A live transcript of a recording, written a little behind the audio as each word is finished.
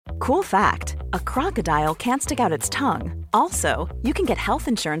Cool fact, a crocodile can't stick out its tongue. Also, you can get health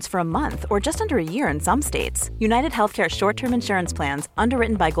insurance for a month or just under a year in some states. United Healthcare short-term insurance plans,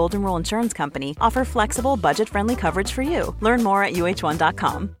 underwritten by Golden Rule Insurance Company, offer flexible, budget-friendly coverage for you. Learn more at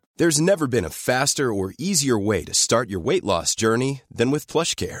uh1.com. There's never been a faster or easier way to start your weight loss journey than with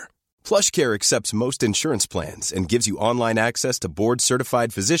PlushCare. PlushCare accepts most insurance plans and gives you online access to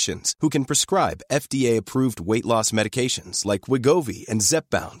board-certified physicians who can prescribe FDA-approved weight loss medications like Wegovy and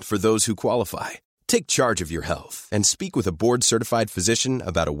Zepbound for those who qualify. Take charge of your health and speak with a board-certified physician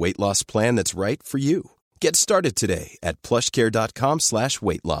about a weight loss plan that's right for you. Get started today at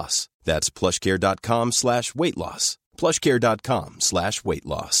plushcare.com/weight loss. That's plushcare.com/weight loss. plushcare.com/weight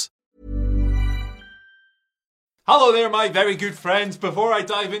loss. Hello there, my very good friends. Before I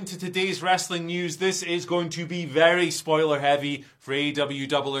dive into today's wrestling news, this is going to be very spoiler heavy for AEW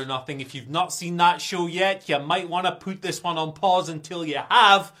Double or Nothing. If you've not seen that show yet, you might want to put this one on pause until you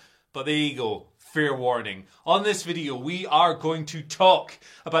have. But there you go. Fair warning. On this video, we are going to talk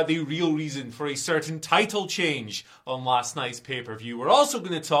about the real reason for a certain title change on last night's pay-per-view. We're also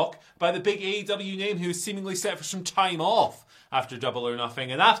going to talk about the big AEW name who is seemingly set for some time off after Double or Nothing.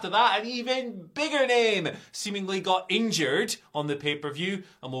 And after that, an even bigger name seemingly got injured on the pay-per-view.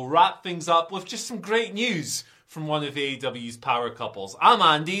 And we'll wrap things up with just some great news from one of AEW's power couples. I'm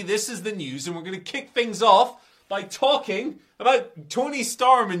Andy, this is the news, and we're going to kick things off by talking about Tony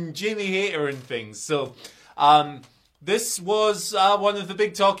Storm and Jamie Hayter and things. So, this was one of the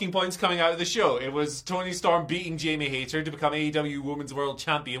big talking points coming out of the show. It was Tony Storm beating Jamie Hayter to become AEW Women's World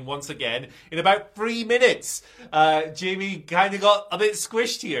Champion once again in about 3 minutes. Jamie kind of got a bit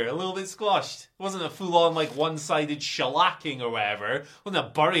squished here, a little bit squashed. It wasn't a full-on like one-sided shellacking or whatever. It wasn't a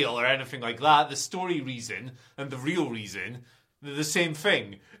burial or anything like that. The story reason and the real reason, they're the same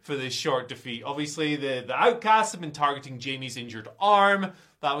thing for this short defeat. Obviously, the Outcasts have been targeting Jamie's injured arm.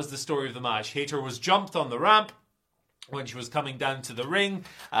 That was the story of the match. Hayter was jumped on the ramp when she was coming down to the ring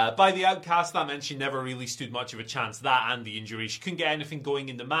by the Outcast. That meant she never really stood much of a chance. That and the injury. She couldn't get anything going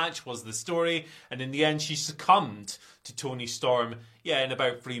in the match was the story. And in the end, she succumbed to Tony Storm, in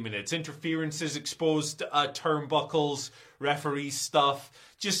about 3 minutes. Interferences exposed, turnbuckles, referee stuff,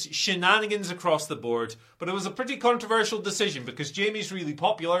 just shenanigans across the board. But it was a pretty controversial decision because Jamie's really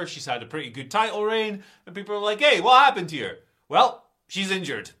popular. She's had a pretty good title reign. And people are like, hey, what happened to her? Well, she's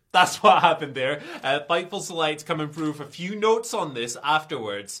injured. That's what happened there. Fightful Select coming through with a few notes on this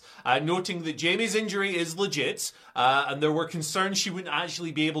afterwards, noting that Jamie's injury is legit, and there were concerns she wouldn't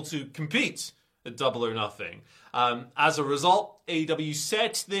actually be able to compete at Double or Nothing. As a result, AEW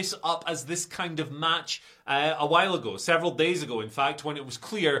set this up as this kind of match a while ago, several days ago, in fact, when it was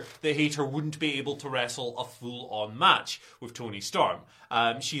clear that Hayter wouldn't be able to wrestle a full-on match with Tony Storm.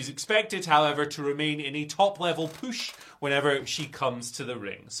 She's expected, however, to remain in a top-level push whenever she comes to the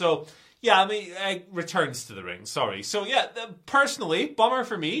ring. So, returns to the ring, sorry. So, personally, bummer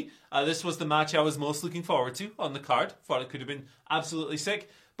for me. This was the match I was most looking forward to on the card. Thought it could have been absolutely sick.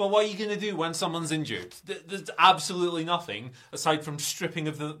 But what are you going to do when someone's injured? There's absolutely nothing aside from stripping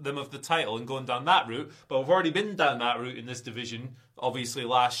them of the title and going down that route. But we've already been down that route in this division, obviously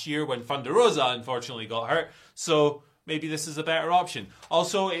last year when Thunder Rosa unfortunately got hurt. So maybe this is a better option.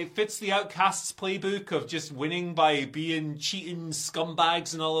 Also, it fits the Outcasts playbook of just winning by being cheating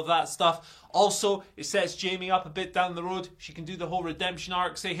scumbags and all of that stuff. Also, it sets Jamie up a bit down the road. She can do the whole redemption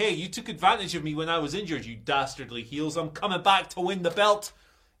arc, say, hey, you took advantage of me when I was injured, you dastardly heels. I'm coming back to win the belt.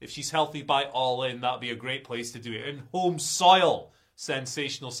 If she's healthy by All In, that'd be a great place to do it. In home soil.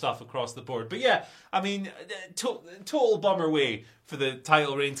 Sensational stuff across the board. But total bummer way for the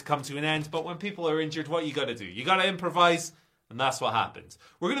title reign to come to an end. But when people are injured, what you got to do? You got to improvise, and that's what happens.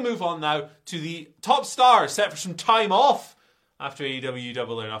 We're going to move on now to the top star set for some time off after AEW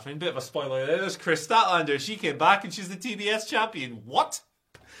Double or Nothing. Bit of a spoiler there. There's Chris Statlander. She came back and she's the TBS champion. What?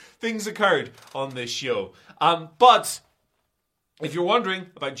 Things occurred on this show. But if you're wondering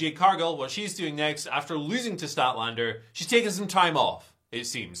about Jade Cargill, what she's doing next after losing to Statlander, she's taking some time off, it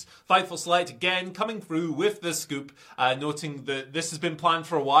seems. Fightful Select again coming through with the scoop, noting that this has been planned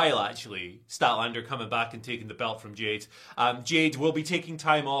for a while actually. Statlander coming back and taking the belt from Jade. Jade will be taking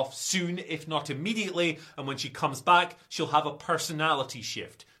time off soon, if not immediately, and when she comes back, she'll have a personality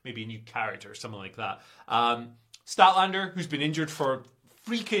shift. Maybe a new character, something like that. Statlander, who's been injured for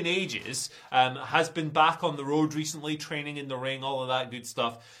freaking ages, has been back on the road recently, training in the ring, all of that good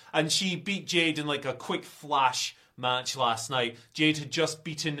stuff. And she beat Jade in like a quick flash match last night. Jade had just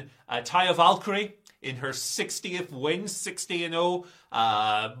beaten Taya Valkyrie in her 60th win, 60-0.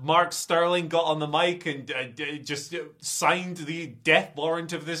 Mark Sterling got on the mic and just signed the death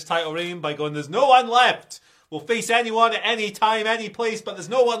warrant of this title reign by going, there's no one left will face anyone at any time, any place, but there's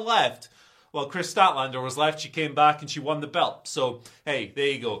no one left. Well, Chris Statlander was left. She came back and she won the belt. So, hey, there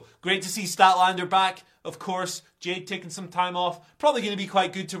you go. Great to see Statlander back. Of course, Jade taking some time off. Probably going to be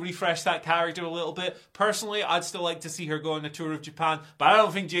quite good to refresh that character a little bit. Personally, I'd still like to see her go on a tour of Japan, but I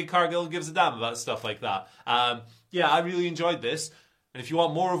don't think Jade Cargill gives a damn about stuff like that. Yeah, I really enjoyed this. And if you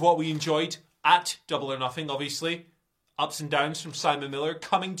want more of what we enjoyed at Double or Nothing, obviously, ups and downs from Simon Miller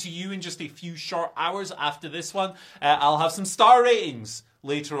coming to you in just a few short hours after this one. I'll have some star ratings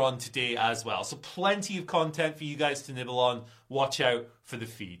later on today as well. So plenty of content for you guys to nibble on. Watch out for the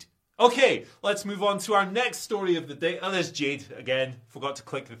feed. Okay, let's move on to our next story of the day. Oh, there's Jade again. Forgot to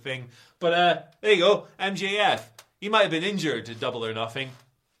click the thing. But there you go, MJF. He might have been injured at Double or Nothing.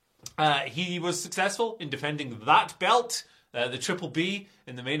 He was successful in defending that belt, the Triple B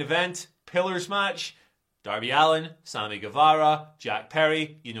in the main event, Pillars match. Darby Allin, Sammy Guevara, Jack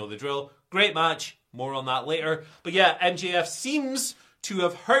Perry, you know the drill. Great match, more on that later. But yeah, MJF seems to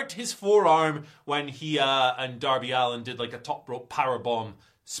have hurt his forearm when he and Darby Allin did like a top rope powerbomb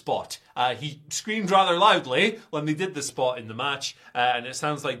spot. He screamed rather loudly when they did the spot in the match, and it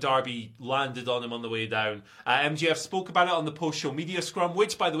sounds like Darby landed on him on the way down. MJF spoke about it on the post-show media scrum,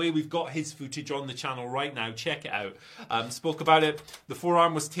 which, by the way, we've got his footage on the channel right now. Check it out. Spoke about it. The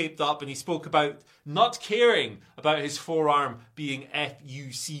forearm was taped up, and he spoke about not caring about his forearm being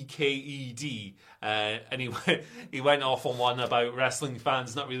Fucked. And he went off on one about wrestling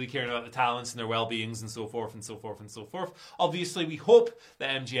fans not really caring about the talents and their well-beings and so forth and so forth and so forth. Obviously, we hope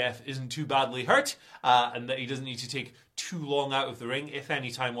that MJF isn't too badly hurt and that he doesn't need to take too long out of the ring, if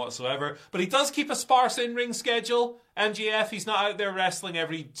any time whatsoever. But he does keep a sparse in-ring schedule. MJF, he's not out there wrestling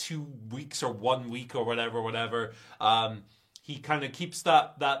every 2 weeks or 1 week or whatever. He kind of keeps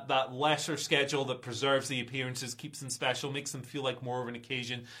that lesser schedule that preserves the appearances, keeps them special, makes them feel like more of an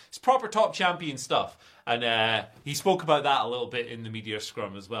occasion. It's proper top champion stuff. And he spoke about that a little bit in the media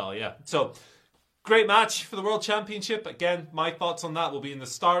scrum as well, yeah. So, great match for the World Championship. Again, my thoughts on that will be in the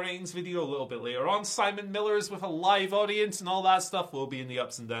star ratings video a little bit later on. Simon Miller's with a live audience and all that stuff will be in the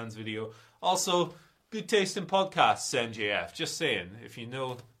ups and downs video. Also, good taste in podcasts, MJF. Just saying, if you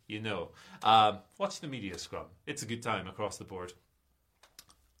know, you know. Watch the media scrum. It's a good time across the board.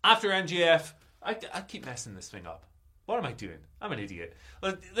 After MJF, I keep messing this thing up. What am I doing? I'm an idiot.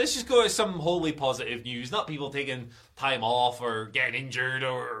 Let's just go to some wholly positive news. Not people taking time off or getting injured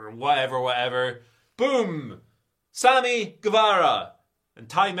or whatever. Boom! Sammy Guevara and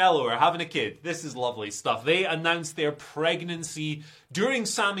Ty Mello are having a kid. This is lovely stuff. They announced their pregnancy during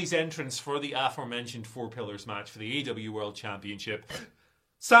Sammy's entrance for the aforementioned Four Pillars match for the AEW World Championship.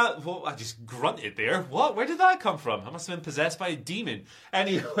 Well, I just grunted there. What? Where did that come from? I must have been possessed by a demon.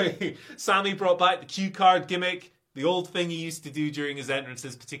 Anyway, Sammy brought back the cue card gimmick, the old thing he used to do during his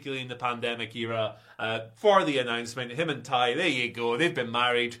entrances, particularly in the pandemic era, for the announcement. Him and Ty, there you go. They've been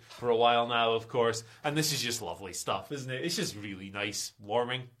married for a while now, of course. And this is just lovely stuff, isn't it? It's just really nice,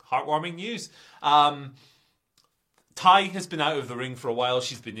 heartwarming news. Ty has been out of the ring for a while.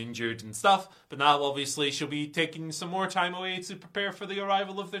 She's been injured and stuff. But now, obviously, she'll be taking some more time away to prepare for the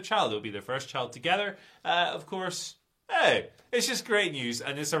arrival of their child. It'll be their first child together. Of course, hey, it's just great news.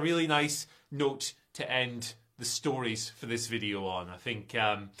 And it's a really nice note to end the stories for this video on. I think,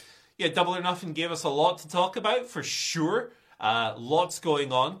 Double or Nothing gave us a lot to talk about, for sure. Lots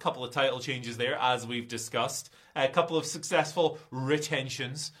going on. Couple of title changes there, as we've discussed. A couple of successful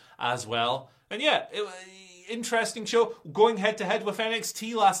retentions as well. And yeah, interesting show. Going head-to-head with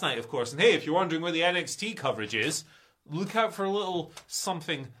NXT last night, of course. And hey, if you're wondering where the NXT coverage is, look out for a little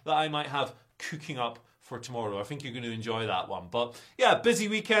something that I might have cooking up for tomorrow. I think you're going to enjoy that one. But yeah, busy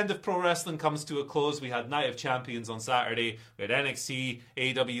weekend of pro wrestling comes to a close. We had Night of Champions on Saturday. We had NXT,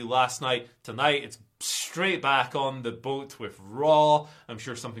 AEW last night. Tonight, it's straight back on the boat with Raw. I'm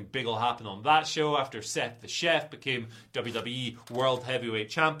sure something big will happen on that show after Seth the Chef became WWE World Heavyweight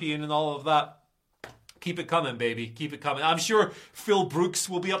Champion and all of that. Keep it coming, baby. Keep it coming. I'm sure Phil Brooks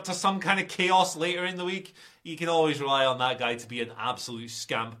will be up to some kind of chaos later in the week. You can always rely on that guy to be an absolute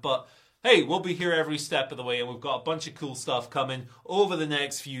scamp. But hey, we'll be here every step of the way, and we've got a bunch of cool stuff coming over the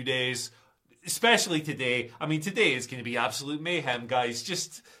next few days, especially today. I mean, today is going to be absolute mayhem, guys.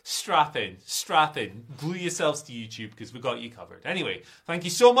 Just strap in. Glue yourselves to YouTube because we've got you covered. Anyway, thank you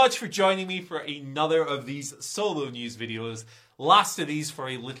so much for joining me for another of these solo news videos. Last of these for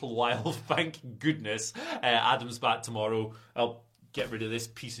a little while, thank goodness. Adam's back tomorrow. I'll get rid of this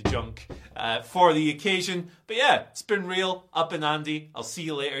piece of junk for the occasion. But yeah, it's been real, up and Andy. I'll see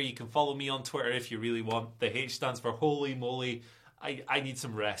you later. You can follow me on Twitter if you really want. The H stands for holy moly. I need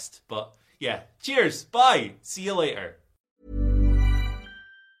some rest. But yeah, cheers. Bye. See you later.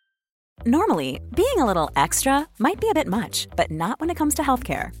 Normally, being a little extra might be a bit much, but not when it comes to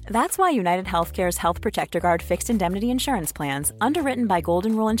healthcare. That's why United Healthcare's Health Protector Guard fixed indemnity insurance plans, underwritten by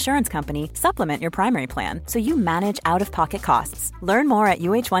Golden Rule Insurance Company, supplement your primary plan so you manage out-of-pocket costs. Learn more at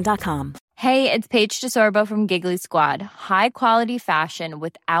uh1.com. Hey, it's Paige DeSorbo from Giggly Squad. High quality fashion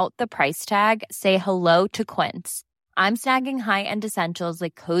without the price tag. Say hello to Quince. I'm snagging high-end essentials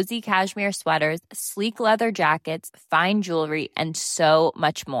like cozy cashmere sweaters, sleek leather jackets, fine jewelry, and so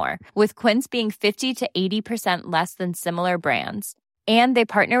much more. With Quince being 50 to 80% less than similar brands. And they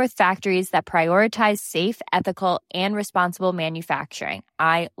partner with factories that prioritize safe, ethical, and responsible manufacturing.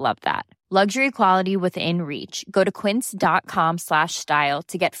 I love that. Luxury quality within reach. Go to quince.com/style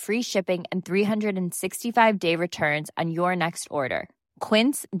to get free shipping and 365-day returns on your next order.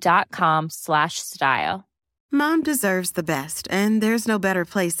 Quince.com/style. Mom deserves the best, and there's no better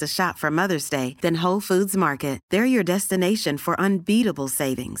place to shop for Mother's Day than Whole Foods Market. They're your destination for unbeatable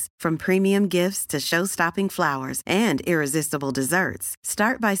savings, from premium gifts to show-stopping flowers and irresistible desserts.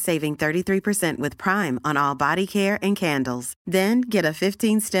 Start by saving 33% with Prime on all body care and candles. Then get a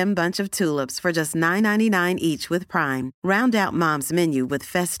 15-stem bunch of tulips for just $9.99 each with Prime. Round out Mom's menu with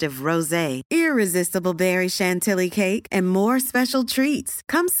festive rosé, irresistible berry chantilly cake, and more special treats.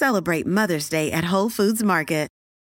 Come celebrate Mother's Day at Whole Foods Market.